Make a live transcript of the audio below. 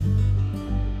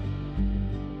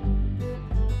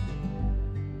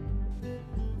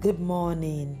Good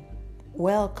morning.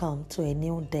 Welcome to a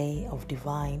new day of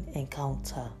divine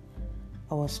encounter.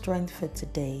 Our strength for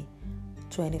today,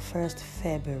 21st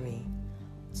February,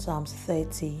 Psalms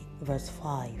 30, verse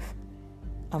 5.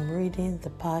 I'm reading the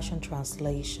Passion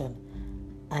Translation,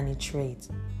 and it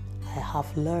reads, I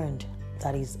have learned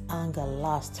that his anger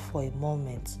lasts for a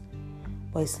moment,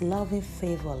 but his loving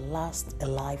favor lasts a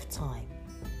lifetime.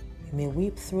 You may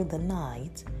weep through the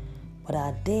night, but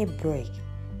at daybreak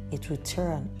it will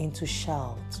turn into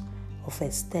shouts of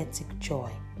ecstatic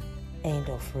joy. End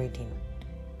of reading.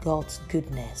 God's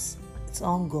goodness is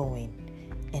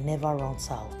ongoing and never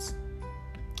runs out.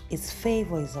 His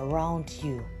favor is around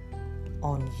you,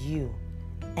 on you,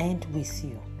 and with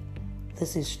you.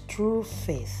 This is true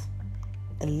faith,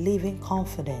 a living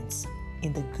confidence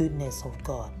in the goodness of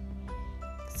God.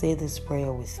 Say this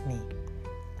prayer with me.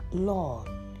 Lord,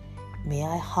 may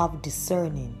I have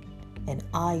discerning and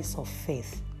eyes of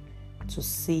faith to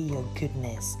see your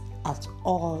goodness at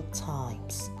all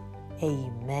times.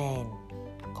 Amen.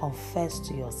 Confess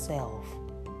to yourself,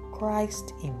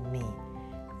 Christ in me,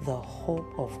 the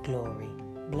hope of glory.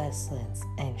 Blessings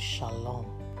and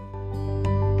shalom.